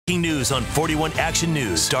News on 41 Action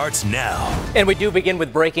News starts now. And we do begin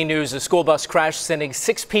with breaking news. A school bus crash sending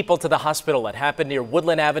 6 people to the hospital. It happened near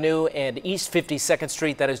Woodland Avenue and East 52nd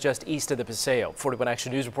Street. That is just east of the Paseo. 41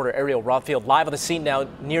 Action News reporter Ariel Rothfield live on the scene now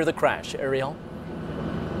near the crash. Ariel?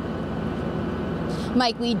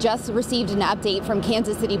 Mike, we just received an update from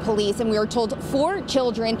Kansas City Police, and we were told 4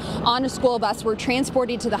 children on a school bus were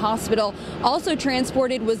transported to the hospital. Also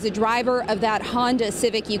transported was the driver of that Honda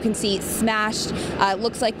Civic you can see smashed.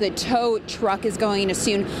 Looks like the tow truck is going to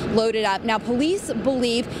soon load it up. Now, police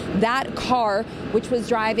believe that car, which was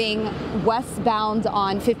driving westbound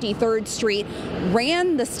on 53rd Street,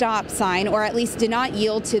 ran the stop sign, or at least did not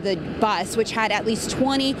yield to the bus, which had at least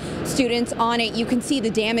 20 students on it. You can see the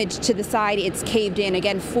damage to the side. It's caved in.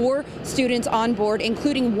 Again, 4 students on board,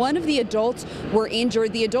 including one of the adults, were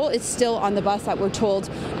injured. The adult is still on the bus that we're told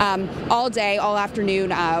all day, all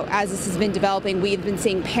afternoon. As this has been developing, we've been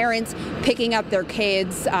seeing parents picking up their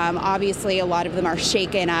kids. Obviously, a lot of them are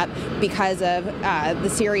shaken up because of the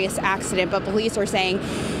serious accident, but police are saying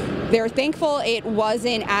they're thankful it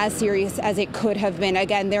wasn't as serious as it could have been.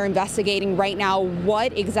 Again, they're investigating right now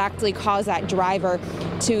what exactly caused that driver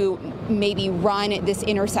to maybe run this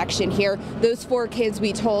intersection here. Those 4 kids,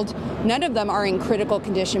 we told, none of them are in critical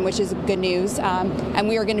condition, which is good news. And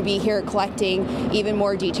we are going to be here collecting even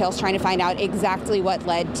more details, trying to find out exactly what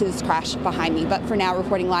led to this crash behind me. But for now,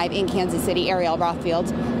 reporting live in Kansas City, Ariel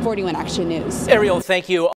Rothfield, 41 Action News. Ariel, thank you.